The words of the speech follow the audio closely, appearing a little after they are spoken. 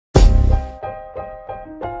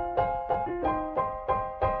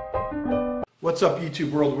What's up,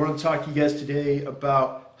 YouTube world? We're going to talk to you guys today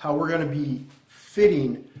about how we're going to be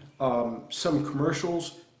fitting some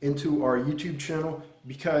commercials into our YouTube channel,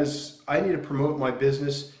 because I need to promote my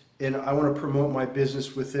business and I want to promote my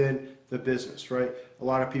business within the business, right? A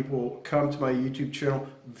lot of people come to my YouTube channel,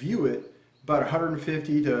 view it, about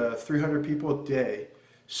 150 to 300 people a day.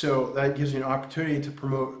 So that gives me an opportunity to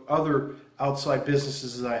promote other outside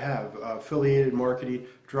businesses that I have, affiliated marketing,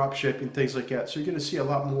 drop shipping, things like that. So you're going to see a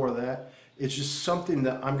lot more of that. It's just something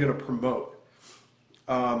that I'm going to promote.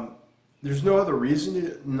 There's no other reason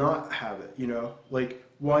to not have it, you know? Like,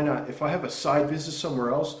 why not? If I have a side business somewhere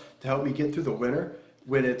else to help me get through the winter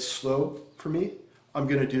when it's slow for me, I'm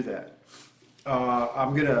going to do that.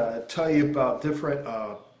 I'm going to tell you about different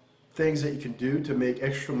things that you can do to make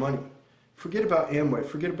extra money. Forget about Amway,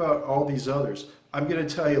 forget about all these others. I'm going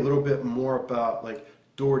to tell you a little bit more about like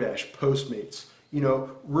DoorDash, Postmates, you know,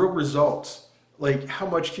 real results. Like, how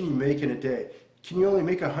much can you make in a day? Can you only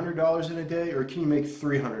make $100 in a day, or can you make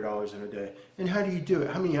 $300 in a day? And how do you do it?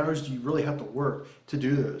 How many hours do you really have to work to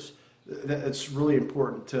do those? That's really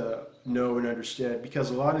important to know and understand, because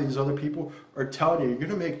a lot of these other people are telling you you're going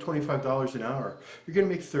to make $25 an hour. You're going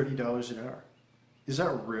to make $30 an hour. Is that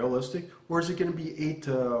realistic? Or is it going to be $8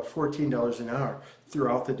 to $14 an hour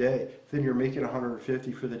throughout the day? Then you're making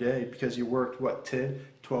 $150 for the day because you worked, what, 10,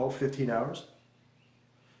 12, 15 hours?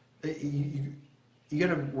 You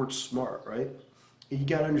got to work smart, right? You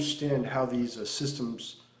got to understand how these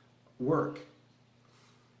systems work.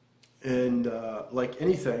 And like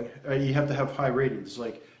anything, you have to have high ratings,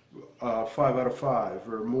 like 5 out of 5,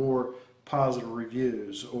 or more positive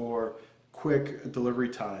reviews, or quick delivery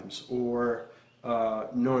times, or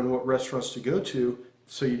knowing what restaurants to go to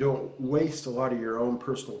so you don't waste a lot of your own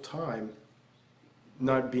personal time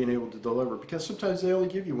not being able to deliver, because sometimes they only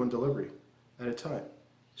give you one delivery at a time.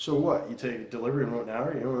 So what? You take a delivery in 1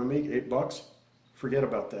 hour, you don't want to make $8? Forget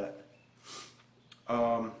about that.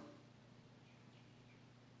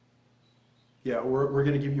 Yeah, we're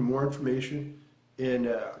going to give you more information, and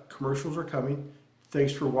commercials are coming.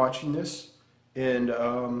 Thanks for watching this, and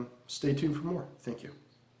stay tuned for more. Thank you.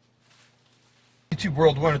 YouTube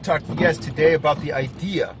world, I want to talk to you guys today about the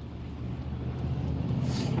idea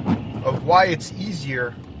of why it's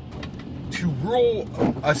easier to rule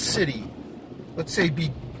a city. Let's say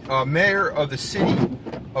be mayor of the city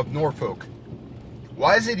of Norfolk.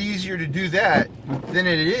 Why is it easier to do that than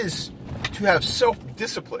it is to have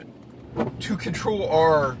self-discipline, to control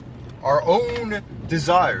our own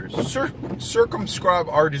desires, circumscribe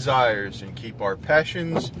our desires, and keep our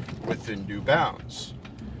passions within due bounds?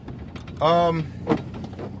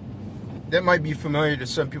 That might be familiar to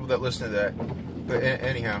some people that listen to that, but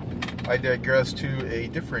anyhow, I digress to a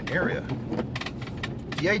different area.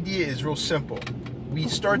 The idea is real simple. We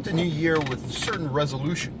start the new year with certain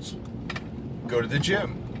resolutions. Go to the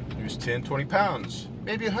gym, lose 10, 20 pounds,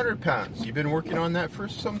 maybe 100 pounds. You've been working on that for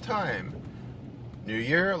some time. New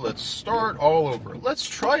year, let's start all over. Let's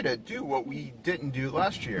try to do what we didn't do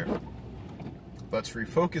last year. Let's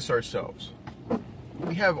refocus ourselves.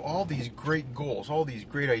 We have all these great goals, all these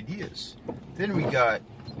great ideas. Then we got,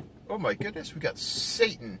 oh my goodness, we got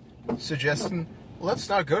Satan suggesting, let's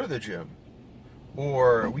not go to the gym.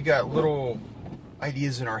 Or we got little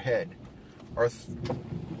ideas in our head,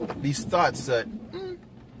 these thoughts that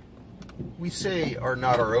we say are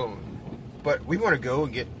not our own, but we want to go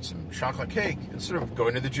and get some chocolate cake instead of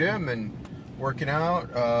going to the gym and working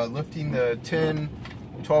out, lifting the 10,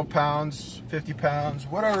 12 pounds, 50 pounds,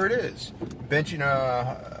 whatever it is, benching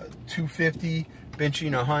 250,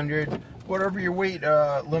 benching 100, whatever your weight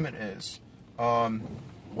limit is.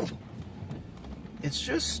 It's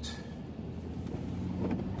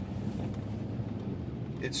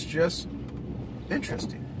just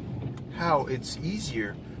interesting how it's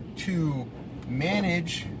easier to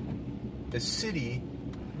manage a city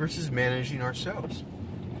versus managing ourselves.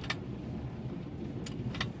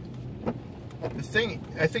 The thing,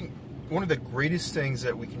 I think one of the greatest things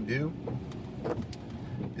that we can do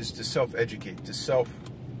is to self-educate, to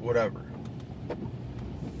self-whatever,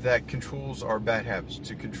 that controls our bad habits,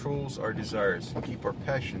 to controls our desires, and keep our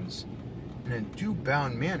passions in a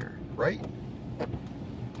due-bound manner, right?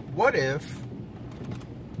 What if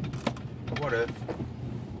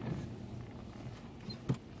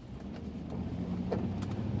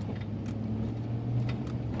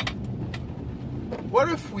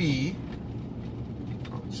we,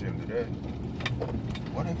 I'll see him today,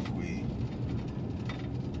 what if we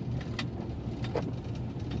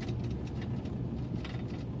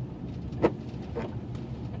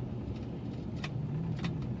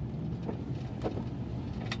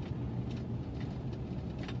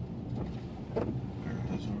There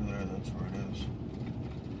it is over there, that's where it is.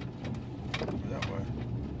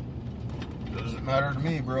 doesn't matter to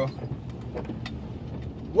me, bro.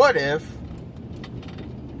 What if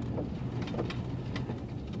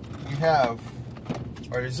we have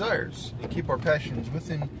our desires and keep our passions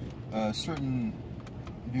within a certain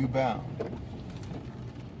due bound?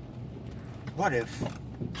 What if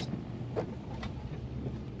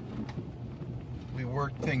we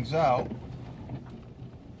work things out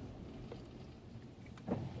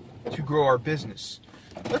to grow our business?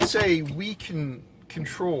 Let's say we can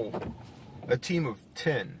control a team of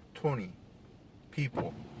 10, 20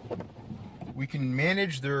 people. We can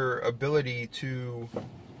manage their ability to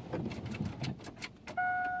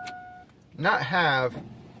not have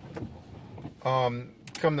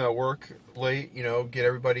come to work late, you know, get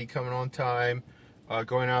everybody coming on time,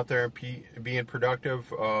 going out there and being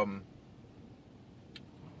productive,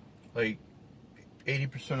 like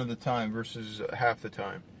 80% of the time versus half the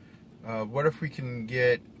time. What if we can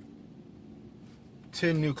get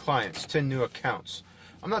 10 new clients, 10 new accounts?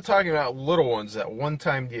 I'm not talking about little ones, that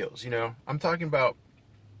one-time deals, you know. I'm talking about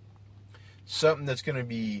something that's going to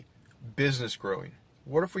be business growing.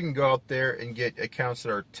 What if we can go out there and get accounts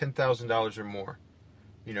that are $10,000 or more,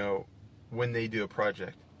 you know, when they do a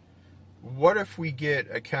project? What if we get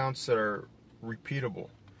accounts that are repeatable?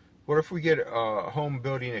 What if we get home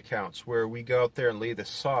building accounts where we go out there and lay the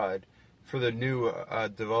sod for the new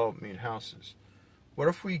development houses? What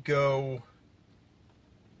if we go...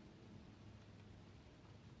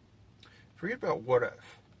 Forget about what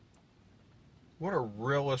if. What are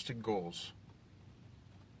realistic goals?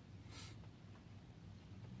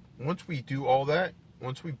 Once we do all that,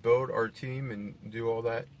 once we build our team and do all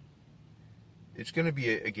that, it's going to be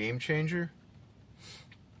a game changer.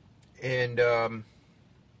 And it's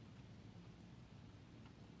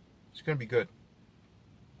going to be good.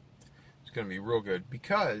 It's going to be real good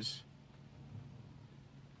because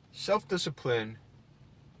self-discipline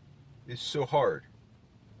is so hard.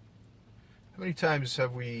 How many times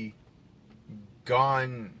have we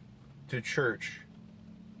gone to church,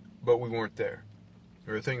 but we weren't there?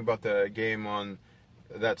 We were thinking about the game on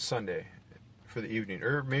that Sunday for the evening,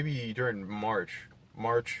 or maybe during March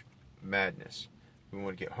Madness. We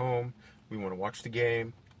want to get home. We want to watch the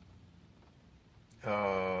game.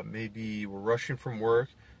 Maybe we're rushing from work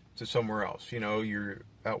to somewhere else. You know, you're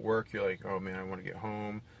at work. You're like, oh man, I want to get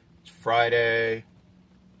home. It's Friday.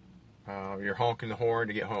 You're honking the horn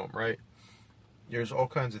to get home, right? There's all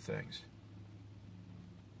kinds of things.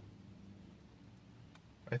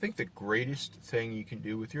 I think the greatest thing you can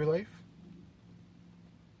do with your life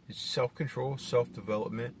is self-control,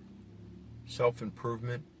 self-development,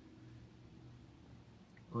 self-improvement,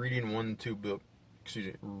 reading one to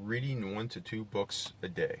two books a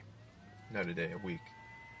day. Not a day, a week.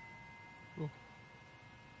 Ooh.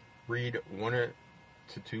 Read 1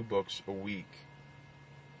 to 2 books a week.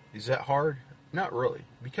 Is that hard? Not really,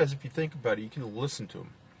 because if you think about it, you can listen to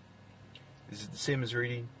them. Is it the same as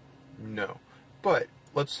reading? No. But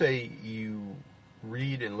let's say you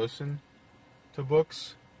read and listen to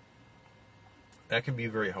books. That can be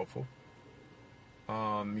very helpful.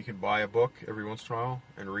 You can buy a book every once in a while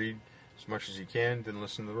and read as much as you can, then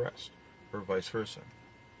listen to the rest, or vice versa.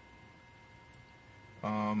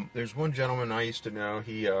 There's one gentleman I used to know.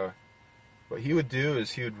 What he would do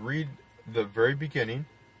is he would read the very beginning,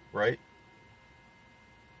 right?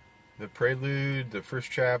 The prelude, the first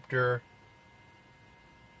chapter.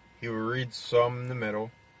 He would read some in the middle.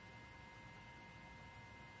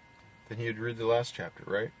 Then he would read the last chapter,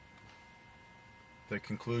 right? The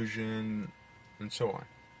conclusion, and so on.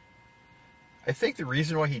 I think the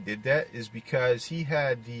reason why he did that is because he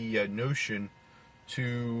had the notion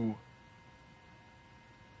to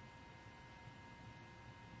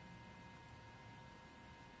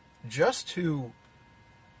just to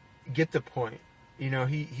get the point. You know,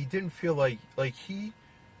 he didn't feel like he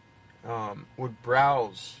would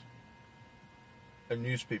browse a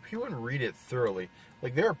newspaper. He wouldn't read it thoroughly.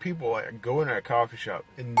 Like, there are people that go in a coffee shop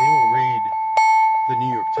and they will read the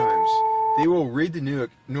New York Times. They will read the New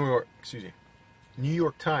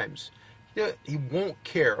York Times. He won't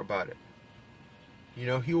care about it. You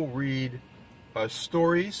know, he will read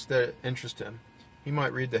stories that interest him. He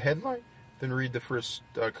might read the headline, then read the first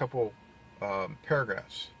couple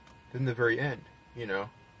paragraphs, then the very end. You know,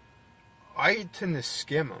 I tend to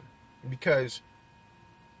skim them because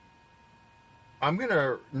I'm going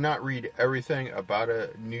to not read everything about a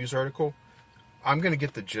news article. I'm going to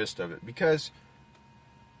get the gist of it because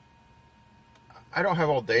I don't have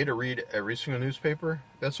all day to read every single newspaper.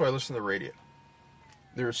 That's why I listen to the radio.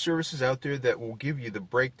 There are services out there that will give you the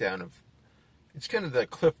breakdown of, it's kind of the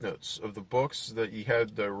cliff notes of the books that you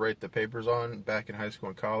had to write the papers on back in high school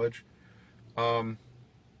and college.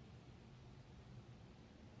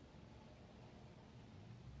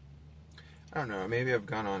 I don't know, maybe I've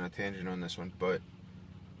gone on a tangent on this one, but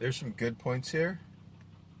there's some good points here.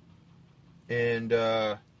 And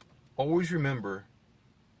always remember,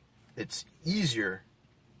 it's easier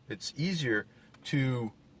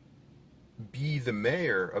to be the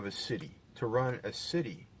mayor of a city, to run a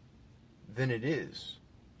city, than it is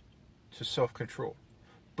to self-control.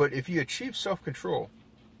 But if you achieve self-control,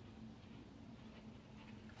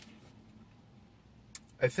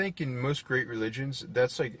 I think in most great religions,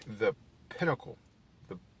 that's like the pinnacle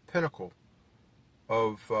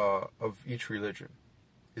of each religion,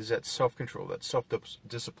 is that self-control, that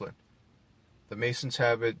self-discipline. The Masons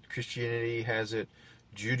have it, Christianity has it,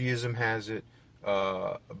 Judaism has it,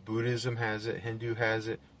 Buddhism has it, Hindu has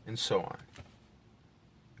it, and so on.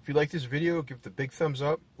 If you like this video, give it the big thumbs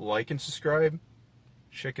up, like and subscribe.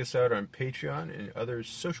 Check us out on Patreon and other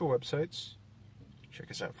social websites. Check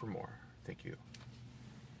us out for more. Thank you.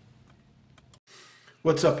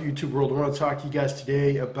 What's up, YouTube world? I want to talk to you guys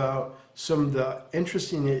today about some of the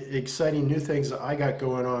interesting, exciting new things that I got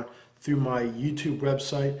going on through my YouTube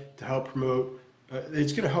website to help promote.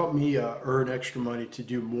 It's going to help me earn extra money to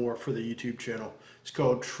do more for the YouTube channel. It's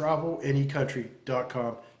called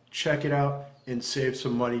travelanycountry.com. Check it out and save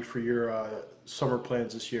some money for your summer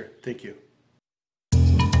plans this year. Thank you.